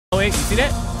Oh wait, you see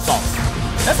that? Sauce.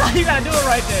 That's how you gotta do it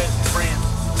right there. Brand.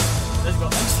 Let's go.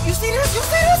 You see this? You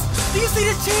see this? Do you see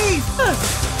this cheese?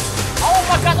 Oh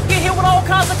my god, I'm getting hit with all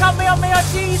kinds of Kamehameha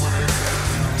cheese.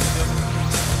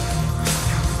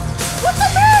 What's the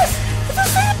mess? What's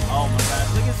the mess? Oh my god,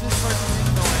 look at this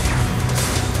person going.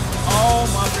 Oh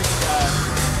my freaking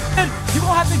god. And you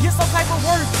gonna have to get some type of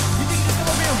work. You think you're just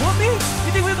gonna be and whoop me?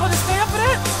 You think we're gonna stand for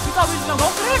that? You thought we was gonna go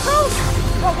for that, bro?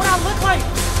 Bro, what I look like?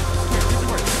 Here, get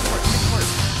to work, get to work, get to work.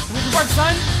 Get to work,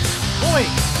 son. Boy,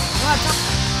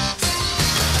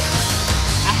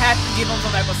 I had to give him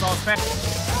some type of sauce back.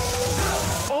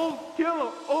 Oh, kill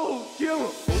him! Oh, kill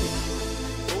him!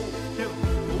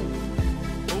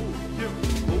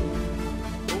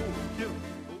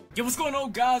 Yo, what's going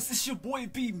on, guys? It's your boy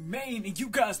iBeMaine, and you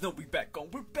guys know we're back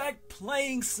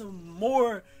playing some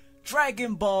more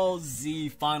Dragon Ball Z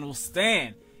Final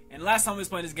Stand. And last time we was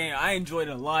playing this game, I enjoyed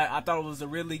it a lot. I thought it was a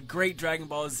really great Dragon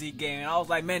Ball Z game, and I was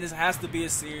like, man, this has to be a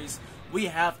series. We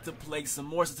have to play some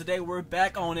more. So today we're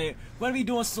back on it. We're gonna be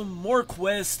doing some more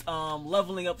quests,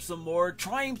 leveling up some more,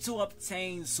 trying to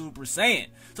obtain Super Saiyan.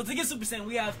 So to get Super Saiyan,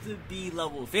 we have to be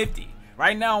level 50.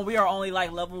 Right now, we are only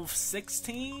like level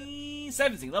 17,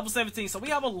 level 17. So we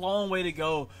have a long way to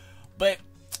go, but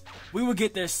we will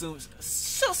get there soon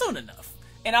enough.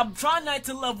 And I'm trying not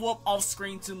to level up off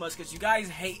screen too much because you guys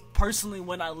hate personally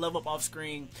when I level up off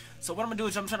screen. So what I'm gonna do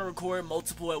is I'm trying to record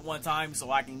multiple at one time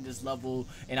so I can just level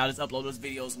and I'll just upload those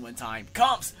videos when time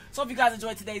comes. So if you guys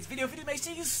enjoyed today's video, make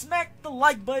sure you smack the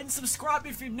like button, subscribe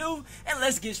if you're new, and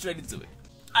let's get straight into it.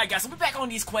 Alright guys, so we're back on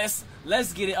these quests.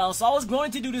 Let's get it. So I was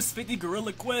going to do this 50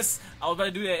 gorilla quest. I was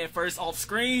going to do that at first off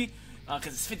screen.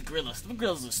 Because it's 50 gorillas. The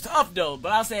gorillas are tough though.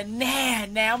 But I said, nah,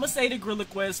 I'm going to save the gorilla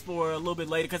quest for a little bit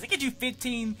later. Because it gets you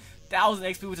 15,000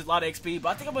 XP, which is a lot of XP. But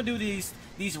I think I'm going to do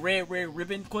these red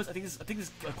ribbon quests. I think this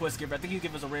a quest giver. I think you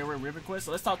give us a red ribbon quest.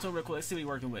 So let's talk to him real quick. Let's see what he's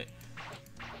working with.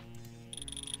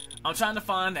 I'm trying to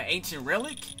find the ancient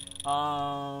relic.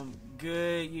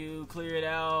 Good, you clear it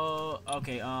out.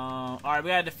 Okay, alright, we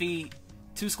gotta defeat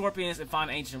 2 scorpions and find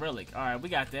the ancient relic. Alright, we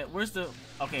got that. Where's the...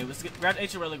 Okay, let's grab the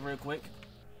ancient relic real quick.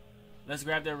 Let's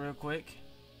grab that real quick.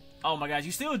 Oh my gosh,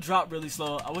 you still drop really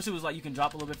slow. I wish it was like you can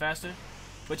drop a little bit faster.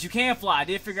 But you can fly. I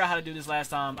did figure out how to do this last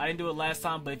time. I didn't do it last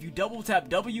time, but if you double tap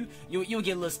W, you'll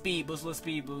get a little speed boost,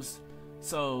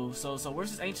 So where's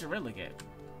this ancient relic at?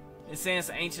 It's saying it's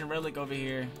an ancient relic over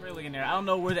here. Relic in there. I don't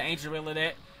know where the ancient relic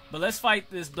at. But let's fight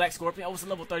this black scorpion. Oh, it's a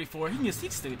level 34. He can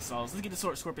still get the sauce. Let's get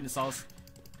the scorpion the sauce.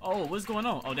 Oh, what's going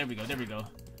on? Oh, there we go.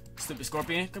 Stupid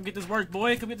scorpion. Come get this work,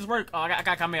 boy. Come get this work. Oh, I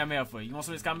got Kamehameha for you. You want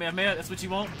some of this Kamehameha? That's what you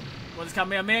want? Want this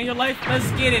Kamehameha in your life?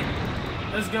 Let's get it.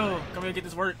 Let's go. Come here, get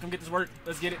this work. Come get this work.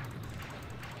 Let's get it.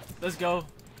 Let's go.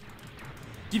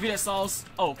 Give you that sauce.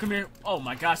 Oh, come here. Oh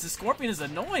my gosh, this scorpion is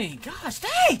annoying. Gosh,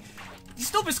 dang! You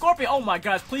stupid scorpion. Oh my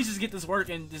gosh, please just get this work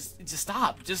and just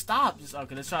stop.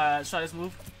 Okay, let's try this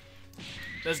move.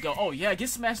 Let's go. Oh yeah, get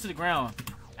smashed to the ground.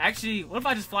 Actually, what if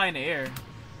I just fly in the air?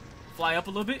 Fly up a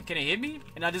little bit? Can it hit me?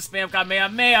 And I just spam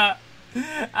Kamehameha.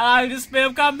 I just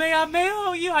spam Kamehameha.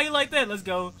 Oh, yeah, how you like that? Let's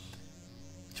go.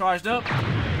 Charged up.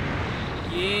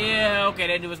 Yeah, okay,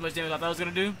 that didn't do as much damage as I thought it was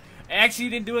gonna do. It actually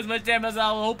didn't do as much damage as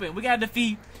I was hoping. We gotta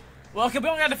defeat. Well, okay, we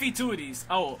only gotta defeat 2 of these.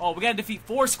 Oh, we gotta defeat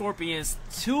 4 scorpions,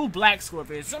 2 black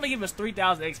scorpions. It's only giving us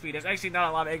 3,000 XP. That's actually not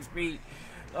a lot of XP.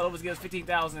 It was give us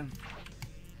 15,000.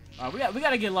 Alright, we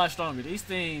gotta get a lot stronger. These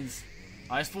things.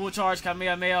 Alright, it's full charge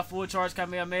Kamehameha, full charge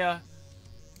Kamehameha.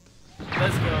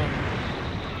 Let's go.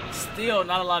 Still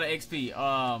not a lot of XP.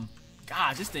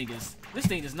 Gosh, this thing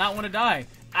does not want to die.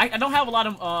 I don't have a lot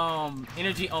of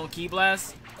energy on Ki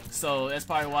Blast, so that's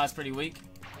probably why it's pretty weak.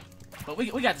 But we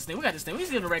got this thing. We just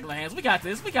give it the regular hands. We got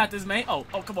this, man. Oh,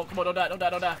 come on, don't die. I'm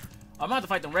gonna have to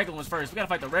fight the regular ones first. We gotta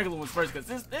fight the regular ones first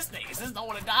because this thing just don't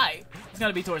want to die. It's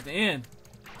gotta be towards the end.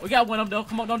 We got one of them though.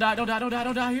 Come on, don't die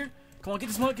here. Come on, get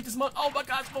this mug. Oh my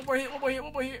gosh, one more hit.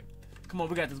 Come on,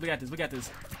 we got this, man. We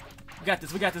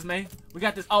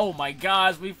got this. Oh my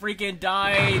gosh, we freaking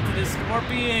died to this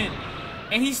scorpion.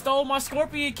 And he stole my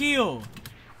scorpion kill.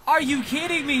 Are you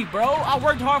kidding me, bro? I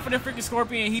worked hard for that freaking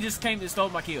scorpion and he just came and stole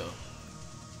my kill.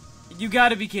 You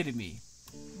gotta be kidding me.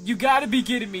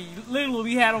 Literally,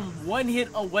 we had him 1 hit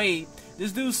away.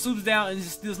 This dude swoops down and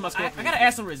just steals my scorpion. I gotta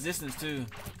add some resistance too.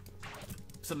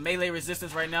 Some melee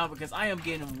resistance right now because I am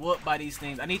getting whooped by these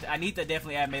things. I need to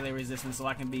definitely add melee resistance so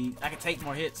I can take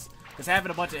more hits. Because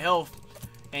having a bunch of health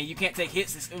and you can't take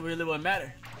hits, it really wouldn't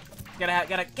matter.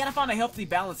 Gotta find a healthy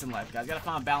balance in life, guys. Gotta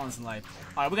find balance in life.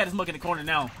 All right, we got this mug in the corner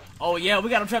now. Oh yeah, we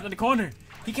got him trapped in the corner.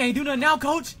 He can't do nothing now,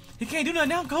 coach.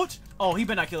 Oh, he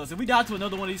better not kill us. If we die to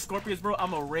another one of these scorpions, bro,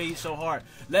 I'm gonna rage so hard.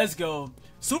 Let's go.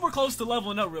 Super close to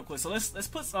leveling up real quick. So let's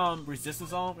put some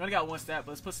resistance on. We only got one stat,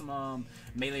 but let's put some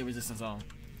melee resistance on.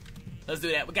 Let's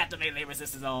do that. We got the melee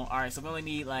resistance on. Alright, so we only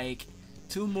need like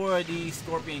 2 more of these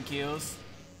scorpion kills.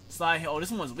 Slide. Oh, this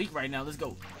one's weak right now. Let's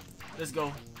go. Let's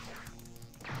go.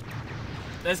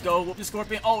 Let's go. Whoop the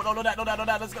scorpion. Oh, no, that.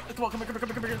 Let's go. Come on,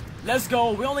 come here. Let's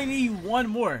go. We only need one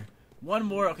more. One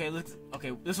more. Okay,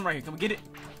 okay, this one right here. Can we get it?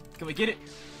 Can we get it?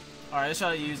 Alright, let's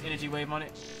try to use energy wave on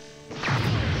it.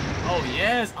 Oh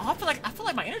yes. Oh, I feel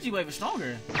like my energy wave is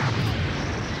stronger.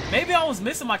 Maybe I was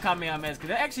missing my Kamehameha because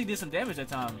that actually did some damage that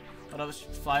time. Hold on, let's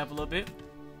fly up a little bit.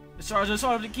 Let's charge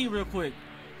the key real quick.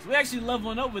 So we actually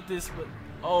leveling up with this, but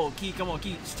oh, key, come on,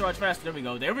 key, just charge faster. There we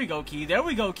go. There we go, key. There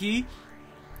we go, key.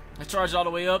 Let's charge all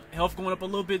the way up. Health going up a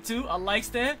little bit too. I like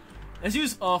that. Let's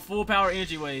use full power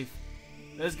energy wave.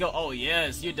 Let's go. Oh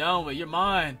yes, you're done with. You're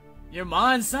mine. You're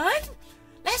mine, son.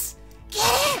 Let's get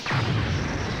it.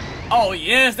 Oh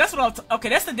yes, that's what I'm. Okay,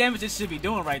 that's the damage it should be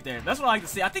doing right there. That's what I like to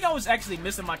see. I think I was actually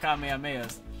missing my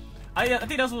Kamehamehas. I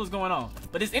think that's what was going on.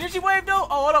 But this energy wave though.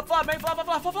 Oh, hold up, fly, man, fly.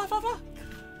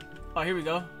 Oh, here we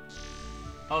go.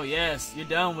 Oh yes, you're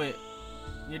done with.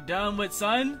 You're done with,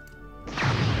 son.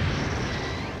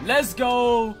 Let's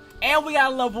go. And we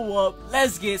gotta level up.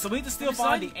 Let's get. So we need to still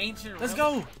find the ancient. Let's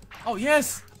go. Oh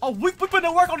yes. Oh, we put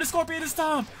in work on the scorpion this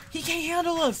time. He can't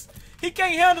handle us. He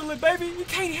can't handle it, baby. You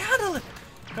can't handle it.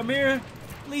 Come here.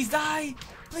 Please die.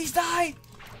 Please die.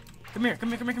 Come here.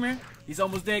 He's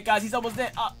almost dead, guys. He's almost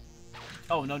dead.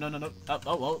 Oh no. Oh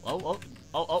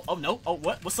no. Oh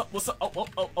what? What's up?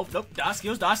 Oh no. Die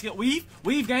skills.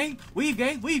 Weave gang.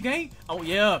 Oh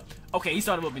yeah. Okay, he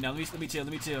started with me now. Let me chill.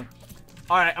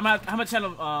 Alright, I'm gonna tell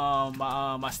him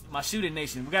my shooting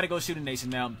nation. We gotta go shooting nation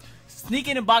now.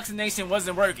 Sneaking and boxing nation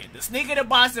wasn't working. The sneaking and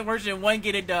boxing version won't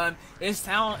get it done. It's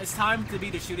time to be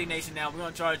the shooting nation now. We're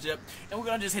gonna charge up and we're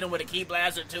gonna just hit him with a key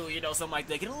blast or two, you know, something like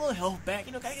that. Get a little health back,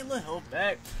 you know, gotta get a little health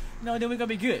back. You know, then we're gonna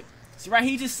be good. See right,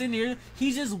 he's just sitting here,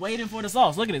 he's just waiting for the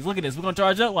sauce. Look at this. We're gonna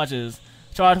charge up, watch this.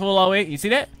 Charge full all the way. You see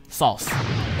that? Sauce.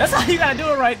 That's how you gotta do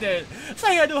it right there. That's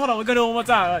how you gotta do it. Hold on, we're gonna do it one more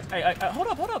time. Hey, hold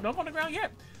up, don't go on the ground yet.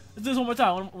 Let's do this one more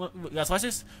time. Guys, watch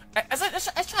this.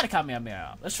 Let's try to Kamehameha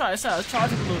out. Let's charge it a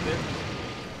little bit.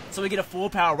 So we get a full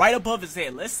power right above his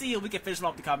head. Let's see if we can finish him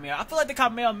off the Kamehameha. I feel like the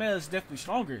Kamehameha is definitely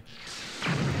stronger.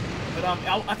 But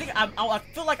I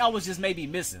feel like I was just maybe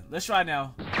missing. Let's try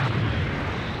now.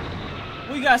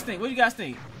 What do you guys think?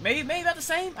 Maybe about the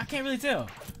same? I can't really tell.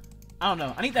 I don't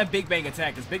know. I need that Big Bang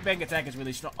attack, because Big Bang attack is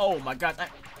really strong. Oh my god.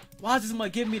 Why is this gonna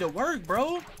give me the work,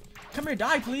 bro? Come here,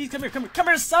 die, please. Come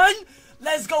here, son.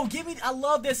 Let's go. I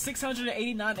love that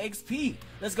 689 XP.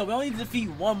 Let's go. We only need to defeat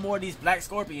one more of these black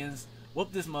scorpions.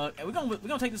 Whoop this mug. And we're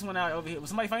gonna take this one out over here. Was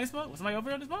somebody find this mug? Was somebody over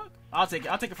here on this mug? I'll take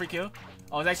it. I'll take a free kill.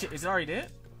 Oh, is it already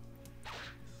dead?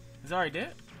 Is it already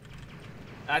dead?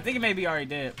 I think it may be already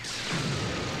dead.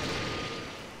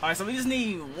 Alright, so we just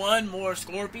need one more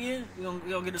scorpion. We're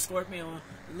gonna get a scorpion, a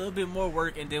little bit more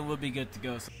work, and then we'll be good to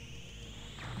go. So,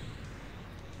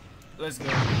 let's go.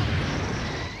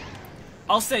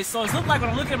 I'll say, so it's looking like when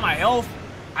I'm looking at my health,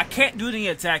 I can't do any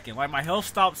attacking. Like, my health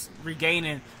stops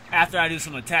regaining after I do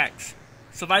some attacks.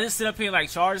 So if I just sit up here and like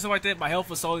charge or something like that, my health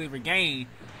will slowly regain.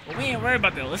 But we ain't worried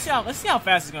about that. Let's see how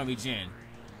fast it's gonna be Gen.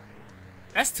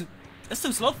 That's too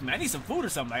slow for me. I need some food or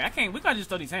something. Like, we gotta just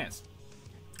throw these hands.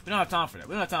 We don't have time for that.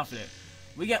 We got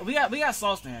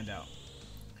sauce to hand out.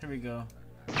 Here we go.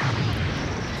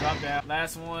 Drop that.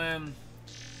 Last one.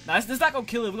 Now this not gonna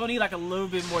kill it. We're gonna need like a little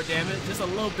bit more damage. Just a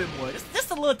little bit more. Just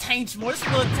a little taint more. Just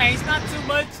a little taint. Not too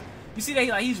much. You see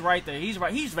that he's right there. He's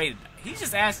ready. He's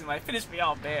just asking like, finish me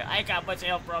off, man. I ain't got much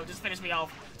health, bro. Just finish me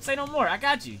off. Say no more. I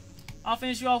got you. I'll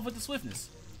finish you off with the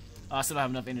swiftness. I still don't have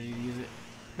enough energy to use it.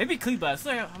 Maybe key blast.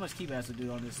 Let's see how much key blast will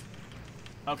do on this.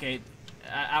 Okay.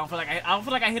 I don't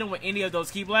feel like I hit him with any of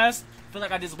those key blasts. I feel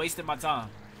like I just wasted my time.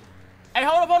 Hey,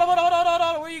 hold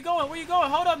up. Where you going?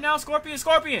 Hold up now,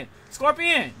 Scorpion.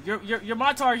 You're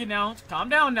my target now. Calm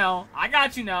down now. I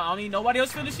got you now. I don't need nobody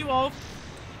else to finish you off.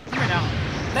 Come here now.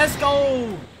 Let's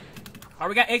go. Alright,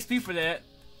 we got XP for that.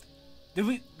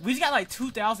 We just got like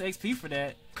 2,000 XP for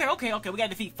that. Okay. We gotta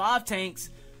defeat 5 tanks,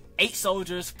 8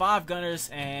 soldiers, 5 gunners,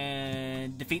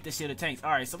 and defeat the shielded tanks.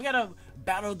 Alright, so we gotta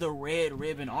battle the Red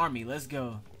Ribbon Army. Let's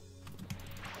go.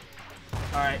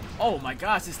 Alright. Oh my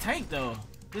gosh, this tank though.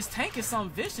 This tank is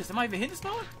something vicious. Am I even hitting this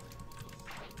one?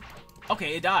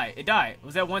 Okay, it died.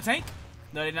 Was that one tank?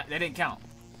 No, that didn't count.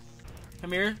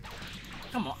 Come here.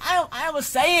 Come on. I am a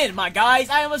Saiyan, my guys.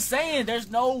 I am a Saiyan. There's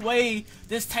no way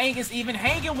this tank is even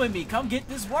hanging with me. Come get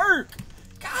this work.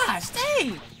 Gosh, dang.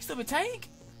 You stupid tank.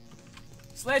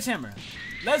 Sledgehammer.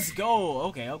 Let's go.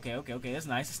 Okay. That's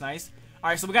nice. That's nice. All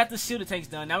right, so we got the shielded tanks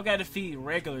done. Now we got to defeat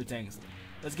regular tanks.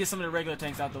 Let's get some of the regular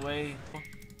tanks out the way.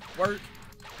 Work.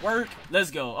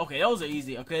 Let's go. Okay, those are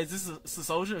easy. Okay, is this a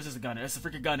soldier or is this a gunner? It's a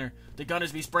freaking gunner. The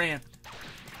gunners be spraying.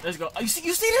 Let's go. Oh, you see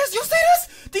this? You see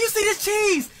this? Do you see this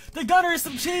cheese? The gunner is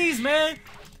some cheese, man.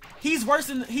 He's worse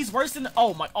than.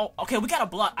 Oh my. Oh, okay. We gotta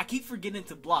block. I keep forgetting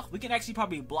to block. We can actually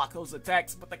probably block those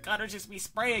attacks, but the gunner just be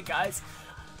spraying, guys.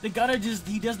 The gunner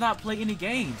he does not play any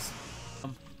games.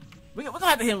 We're gonna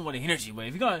have to hit him with an energy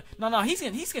wave. No, he's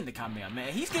getting the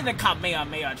Kamehameha. He's getting the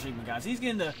Kamehameha treatment, guys. He's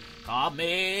getting the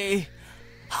Kamehameha.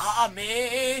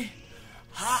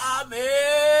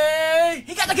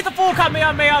 He got to get the full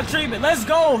Kamehameha treatment. Let's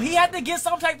go. He had to get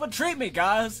some type of treatment,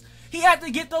 guys. He had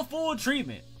to get the full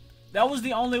treatment. That was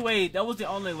the only way.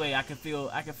 I could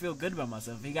feel good about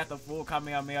myself. He got the full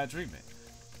Kamehameha treatment.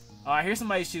 All right, here's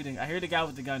somebody shooting. I hear the guy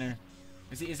with the gunner.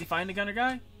 Is he fighting the gunner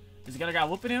guy? Is the gunner guy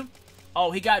whooping him?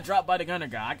 Oh, he got dropped by the gunner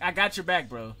guy. I got your back,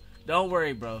 bro. Don't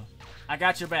worry, bro. I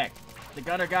got your back. The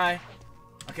gunner guy.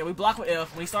 Okay, we block with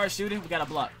F. When he starts shooting, we gotta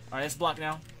block. All right, let's block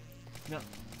now.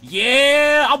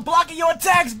 Yeah, I'm blocking your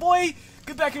attacks, boy.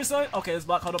 Get back here, son. Okay, let's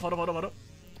block. Hold up.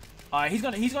 All right, he's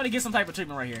gonna get some type of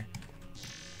treatment right here.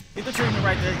 Get the treatment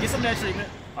right there. Get some of that treatment.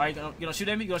 All right, you gonna shoot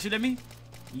at me? You gonna shoot at me?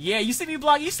 Yeah, you see me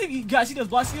block? You guys see those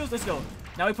block skills? Let's go.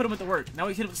 Now we put him with the work. Now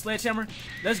we hit him with the sledgehammer.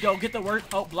 Let's go. Get the work.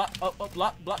 Oh, block. Oh,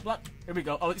 block. Here we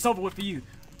go. Oh, it's over with for you.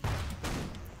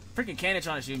 Freaking cannon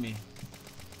trying to shoot me.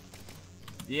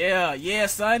 Yeah,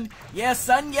 son. Yes,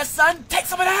 son. Take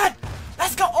some of that.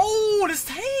 Let's go. Oh, this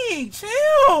tank.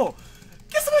 Chill.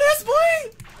 Get some of this,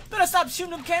 boy. Better stop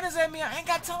shooting them cannons at me. I ain't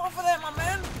got time for that, my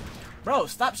man. Bro,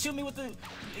 stop shooting me with the...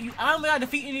 I don't think I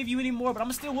defeat any of you anymore, but I'm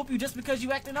gonna still whoop you just because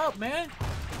you acting up, man.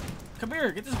 Come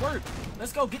here, get this work.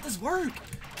 Let's go, get this work.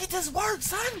 Get this work,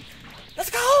 son.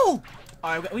 Let's go.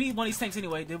 Alright, we need one of these tanks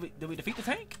anyway. Did we defeat the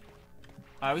tank?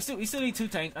 Alright, we still need 2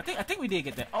 tanks. I think we did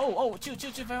get that. Oh, chill,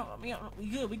 fam. We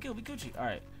good, Gucci.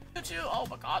 Alright. Chill. Oh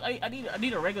my god. I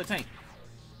need a regular tank.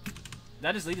 Did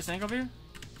I just leave this tank over here?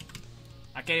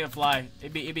 I can't even fly.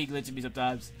 It be glitching me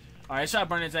sometimes. Alright, let's try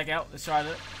burning the tank out. Let's try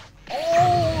that.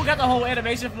 Oh, got the whole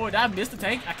animation for it. Did I miss the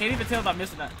tank? I can't even tell if I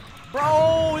missed it or not.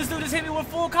 Bro, this dude just hit me with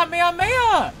full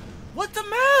Kamehameha. What the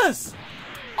mess?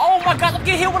 Oh my god, I'm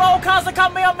getting hit with all kinds of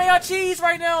Kamehameha cheese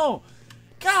right now.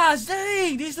 Gosh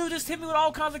dang, this dude just hit me with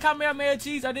all kinds of Kamehameha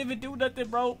cheese. I didn't even do nothing,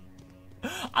 bro.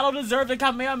 I don't deserve the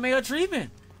Kamehameha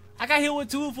treatment. I got hit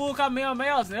with 2 full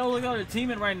Kamehamehas. And they're looking at the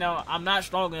teaming right now. I'm not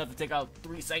strong enough to take out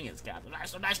 3 Saiyans, guys.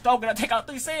 I'm not strong enough to take out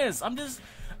 3 Saiyans. I'm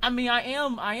iBeMaine,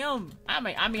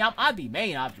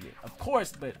 obviously, of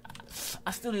course, but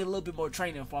I still need a little bit more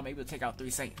training before I'm able to take out 3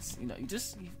 Saiyans. You know,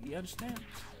 you understand?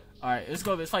 Alright, let's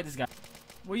go, let's fight this guy.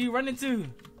 Where you running to?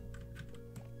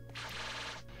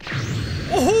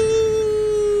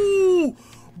 Ooh!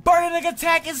 Burning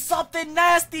attack is something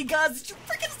nasty, guys. Did you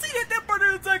freaking see that? That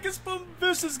burning attack is from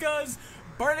vicious, guys.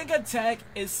 Burning attack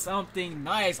is something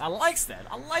nice. I likes that.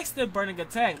 I likes the burning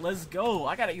attack. Let's go.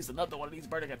 I gotta use another one of these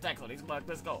burning attacks on these blocks.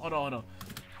 Let's go. Hold on.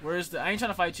 Where's the... I ain't trying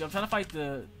to fight you. I'm trying to fight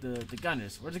the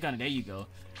gunners. Where's the gunner? There you go.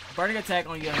 Burning attack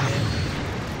on your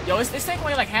head. Yo, it's taking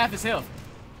away like half his health.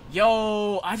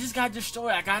 Yo, I just got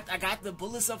destroyed. I got the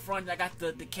bullets up front. I got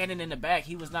the cannon in the back.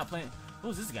 He was not playing.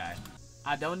 Who's this guy?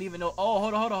 I don't even know. Oh,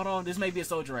 hold on. This may be a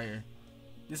soldier right here.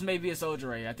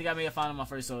 I think I may have found my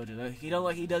first soldier. He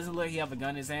doesn't look like he have a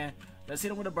gun in his hand. Let's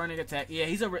hit him with a burning attack. Yeah,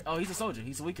 he's a soldier.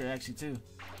 He's weaker actually too.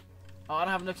 Oh, I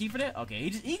don't have enough key for that? Okay,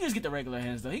 he can just get the regular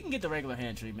hands though. He can get the regular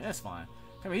hand treatment. That's fine.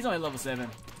 Come here, he's only level 7.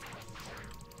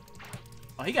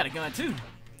 Oh, he got a gun too. Is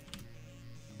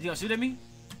he gonna shoot at me?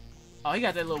 Oh, he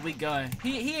got that little weak gun.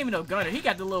 He ain't even no gunner. He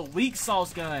got the little weak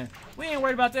sauce gun. We ain't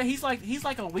worried about that. He's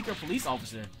like a weaker police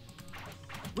officer.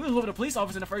 We was with a police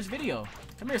officer in the first video.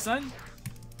 Come here, son.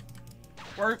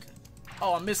 Work.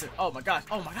 Oh, I'm missing. Oh my gosh.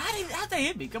 How'd they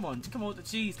hit me? Come on with the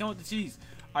cheese.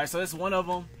 Alright, so that's one of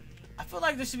them. I feel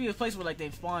like there should be a place where like they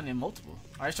spawn in multiple.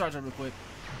 Alright, let's charge him real quick.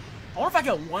 I wonder if I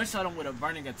can one-shot him with a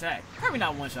burning attack. Probably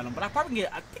not one-shot him, but I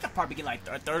think I probably get like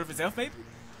a third of his health, maybe.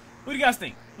 What do you guys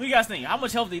think? How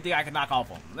much health do you think I can knock off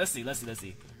him? Let's see.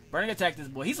 Burning attack this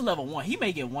boy. He's a level 1. He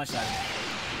may get one-shot.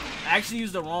 I actually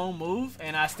used the wrong move,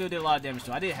 and I still did a lot of damage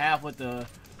to him. I did half with the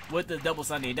double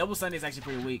Sunday. Double Sunday is actually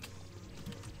pretty weak.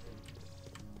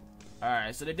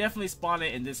 Alright, so they're definitely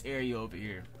spawning in this area over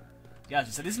here.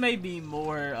 Gotcha. So this may be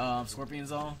more Scorpion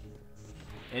zone.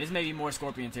 Yeah, this may be more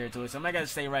Scorpion territory. So I might gotta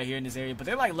stay right here in this area. But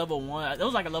they're like level 1. It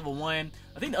was like a level 1.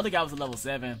 I think the other guy was a level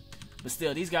 7. But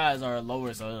still, these guys are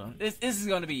lower, so this is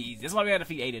gonna be easy. That's why we gotta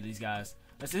defeat 8 of these guys.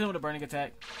 Let's hit him with a burning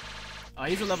attack.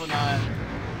 He's a level 9.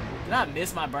 Did I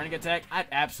miss my burning attack? I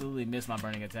absolutely missed my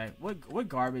burning attack. What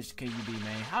garbage can you be,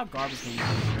 man? How garbage can you be?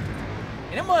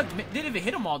 And that mug didn't even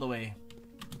hit him all the way.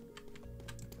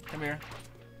 Come here.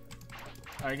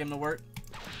 Alright, get him to work.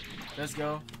 Let's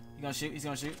go. He's gonna shoot. He's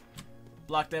gonna shoot.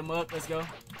 Block that mug. Let's go.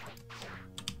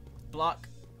 Block.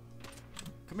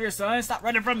 Come here, son. Stop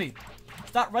running from me.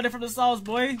 Stop running from the sauce,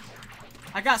 boy.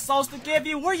 I got sauce to give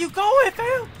you. Where you going,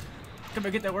 fam? Come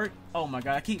here, get that work. Oh my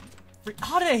god, I keep...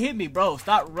 How did that hit me, bro?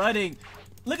 Stop running.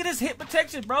 Look at this hit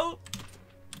protection, bro.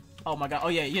 Oh my god. Oh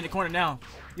yeah, you're in the corner now.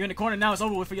 You're in the corner now. It's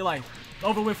over with for your life.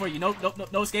 Over with for you. No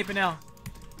escaping now.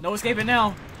 No escaping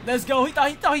now. Let's go. He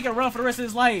thought he could run for the rest of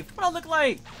his life. What I look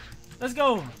like? Let's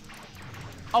go.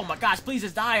 Oh my gosh, please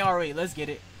just die already. Let's get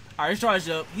it. Alright, let's charge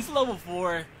up. He's level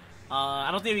 4. I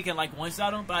don't think we can like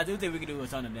one-shot him, but I do think we can do a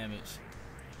ton of damage.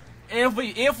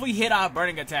 If we hit our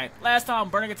burning attack. Last time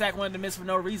burning attack wanted to miss for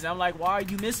no reason. I'm like, why are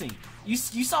you missing? You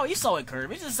saw it curve.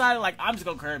 He just decided like I'm just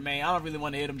gonna curve, man. I don't really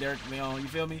want to hit him directly on. You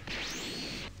feel me?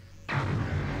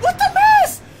 What the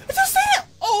mess? Did you see it?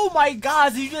 Oh my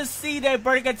god, did you just see that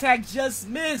burning attack just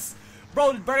miss?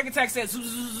 Bro, the burning attack said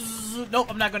nope,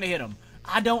 I'm not gonna hit him.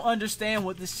 I don't understand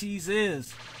what this cheese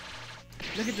is.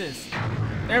 Look at this.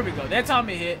 There we go. That time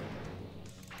it hit.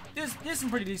 There's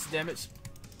some pretty decent damage.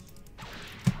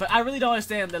 But I really don't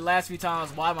understand the last few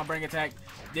times why my burning attack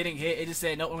didn't hit. It just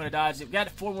said, nope, I'm going to dodge it. We got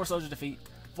 4 more soldiers to defeat.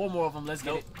 4 more of them. Let's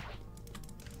get it.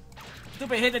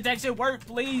 Stupid hit attack should work,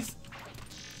 please.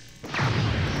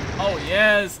 Oh,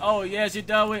 yes. Oh, yes. You're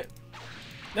done with.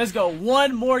 Let's go.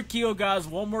 1 more kill, guys.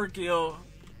 1 more kill.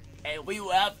 And we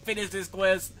will have finished this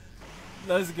quest.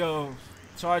 Let's go.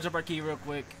 Charge up our key real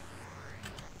quick.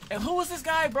 And who is this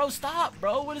guy, bro? Stop,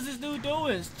 bro. What is this dude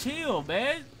doing? Chill,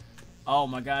 man. Oh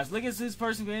my gosh, look at this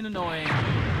person being annoying.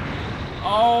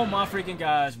 Oh my freaking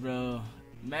gosh, bro.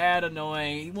 Mad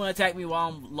annoying. He wanna attack me while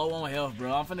I'm low on health,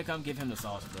 bro. I'm finna come give him the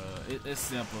sauce, bro. It's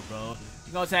simple, bro.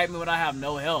 He gonna attack me when I have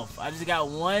no health. I just got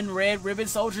 1 red ribbon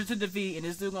soldier to defeat, and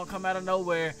this dude gonna come out of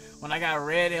nowhere when I got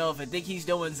red health and think he's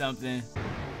doing something.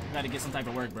 You gotta get some type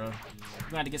of work, bro.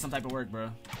 You gotta get some type of work, bro.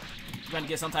 You gotta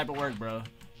get some type of work, bro.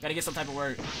 Gotta get some type of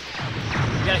work.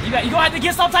 You gonna have to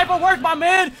get some type of work, my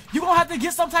man. You gonna have to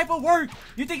get some type of work.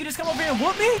 You think you just come over here and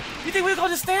whoop me? You think we gonna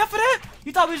just stand for that?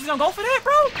 You thought we was just gonna go for that,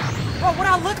 bro? Bro, what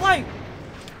I look like?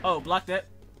 Oh, block that.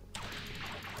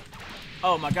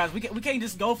 Oh my gosh, we can't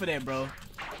just go for that, bro.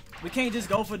 We can't just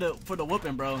go for the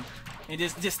whooping, bro, and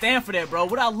just stand for that, bro.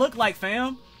 What I look like,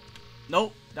 fam?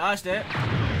 Nope, dodge that.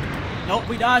 Nope,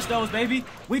 we dodged those, baby.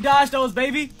 We dodged those,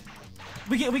 baby.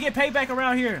 We get payback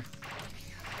around here.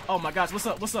 Oh my gosh, what's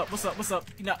up? What's up? What's up? What's up?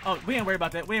 You know, oh, we ain't worried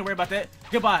about that. We ain't worried about that.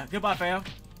 Goodbye. Goodbye, fam.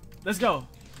 Let's go.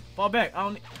 Fall back. I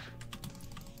don't need...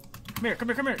 Come here. Come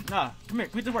here. Come here. Nah. Come here.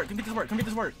 Come get this work. Come get this work. Come get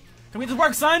this work. Come get this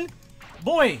work, son.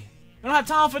 Boy, we don't have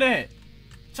time for that.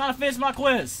 I'm trying to finish my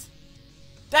quest.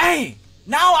 Dang.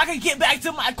 Now I can get back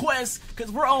to my quest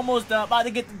because we're almost done. About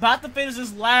to finish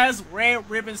this last red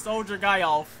ribbon soldier guy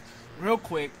off real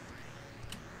quick.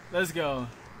 Let's go.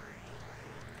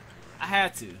 I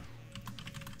had to.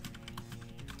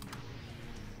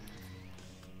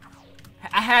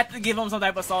 I had to give him some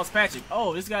type of sauce Patrick.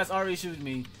 Oh, this guy's already shooting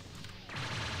me.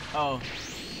 Oh,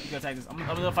 he's gonna take this. I'm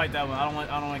gonna fight that one. I don't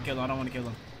want to kill him. I don't want to kill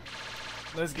him.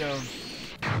 Let's go.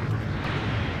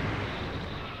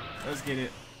 Let's get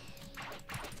it.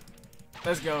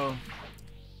 Let's go.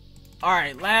 All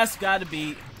right, last guy to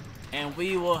beat, and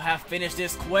we will have finished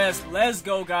this quest. Let's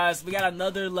go, guys. We got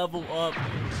another level up.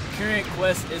 Current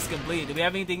quest is complete. Do we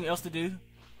have anything else to do?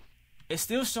 It's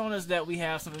still showing us that we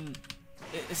have something.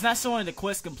 It's not showing the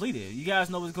quest completed. You guys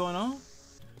know what's going on?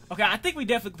 Okay, I think we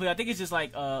definitely completed. I think it's just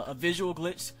like a visual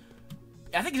glitch.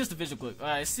 I think it's just a visual glitch.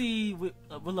 Alright, see, what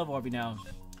level are we now?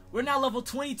 We're now level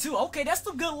 22. Okay, that's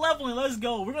some good leveling. Let's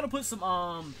go. We're gonna put we're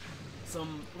gonna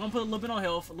put a little bit on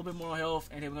health, a little bit more on health,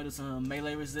 and then we're gonna do some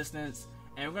melee resistance.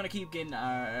 And we're gonna keep getting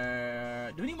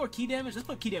our. Do we need more key damage? Let's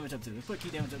put key damage up too. Let's put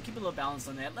key damage up. Keep a little balance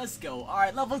on that. Let's go.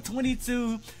 Alright, level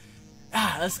 22.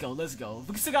 Ah, let's go, let's go.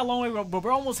 We still got a long way, but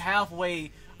we're almost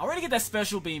halfway. I'm ready to get that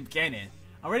special beam cannon.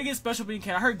 I'm ready to get special beam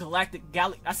cannon. I heard galactic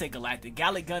gun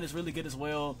is really good as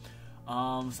well.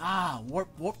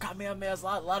 Warp Kamehameha.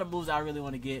 A lot of moves I really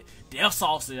want to get. Death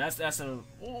Saucer. That's a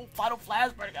final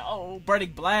flash.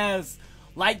 Burning blast.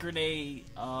 Light grenade.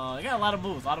 I got a lot of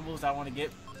moves. I want to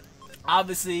get.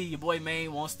 Obviously, your boy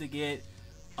Maine wants to get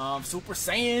Super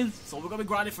Saiyan, so we're gonna be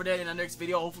grinding for that in the next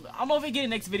video. Hopefully, I don't know if we get in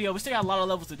the next video. We still got a lot of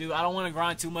levels to do. I don't want to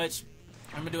grind too much.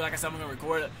 I'm gonna do, like I said, I'm gonna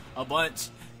record a bunch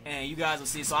and you guys will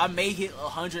see. So I may hit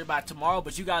 100 by tomorrow,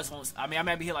 but you guys won't. I mean, I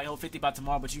might be hit like 50 by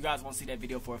tomorrow, but you guys won't see that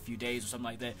video for a few days or something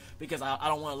like that, because I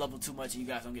don't want to level too much and you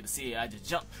guys don't get to see it. I just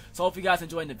jump. So hope you guys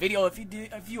enjoying the video.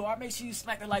 If you are, make sure you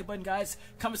smack that like button, guys.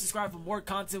 Comment, subscribe for more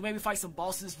content. Maybe fight some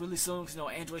bosses really soon, cause, you know,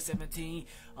 Android 17,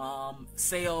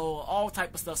 sale, all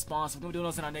type of stuff spawns. So we're gonna be doing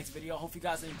those in our next video. Hope you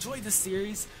guys enjoyed this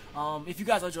series. If you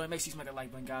guys are enjoying, make sure you smack that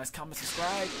like button, guys. Comment,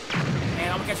 subscribe, and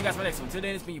I'm gonna catch you guys for the next one. Till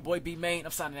then, it's been your boy iBeMaine.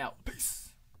 I'm signing out. Peace.